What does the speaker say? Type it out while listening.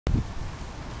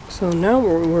So now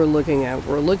what we're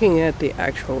looking at the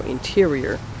actual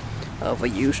interior of a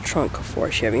used trunk for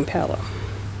a Chevy Impala.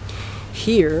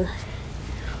 Here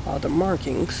are the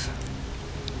markings.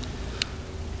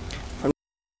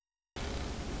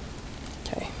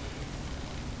 Okay.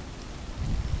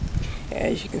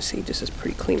 As you can see, this is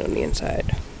pretty clean on the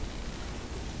inside.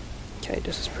 Okay,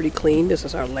 this is pretty clean. This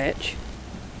is our latch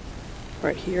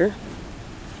right here.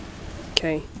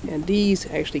 Okay, and these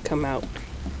actually come out,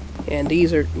 and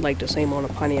these are like the same on a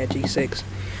Pontiac G6,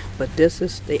 but this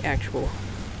is the actual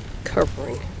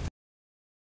covering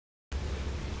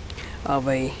of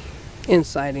a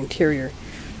inside interior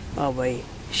of a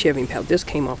Chevy Impala. This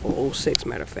came off of 06,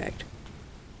 matter of fact.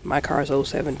 My car is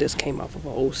 07, this came off of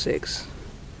a 06.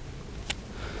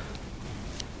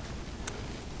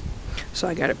 So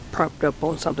I got it propped up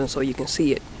on something so you can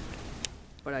see it.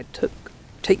 But I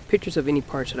take pictures of any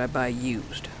parts that I buy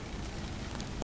used.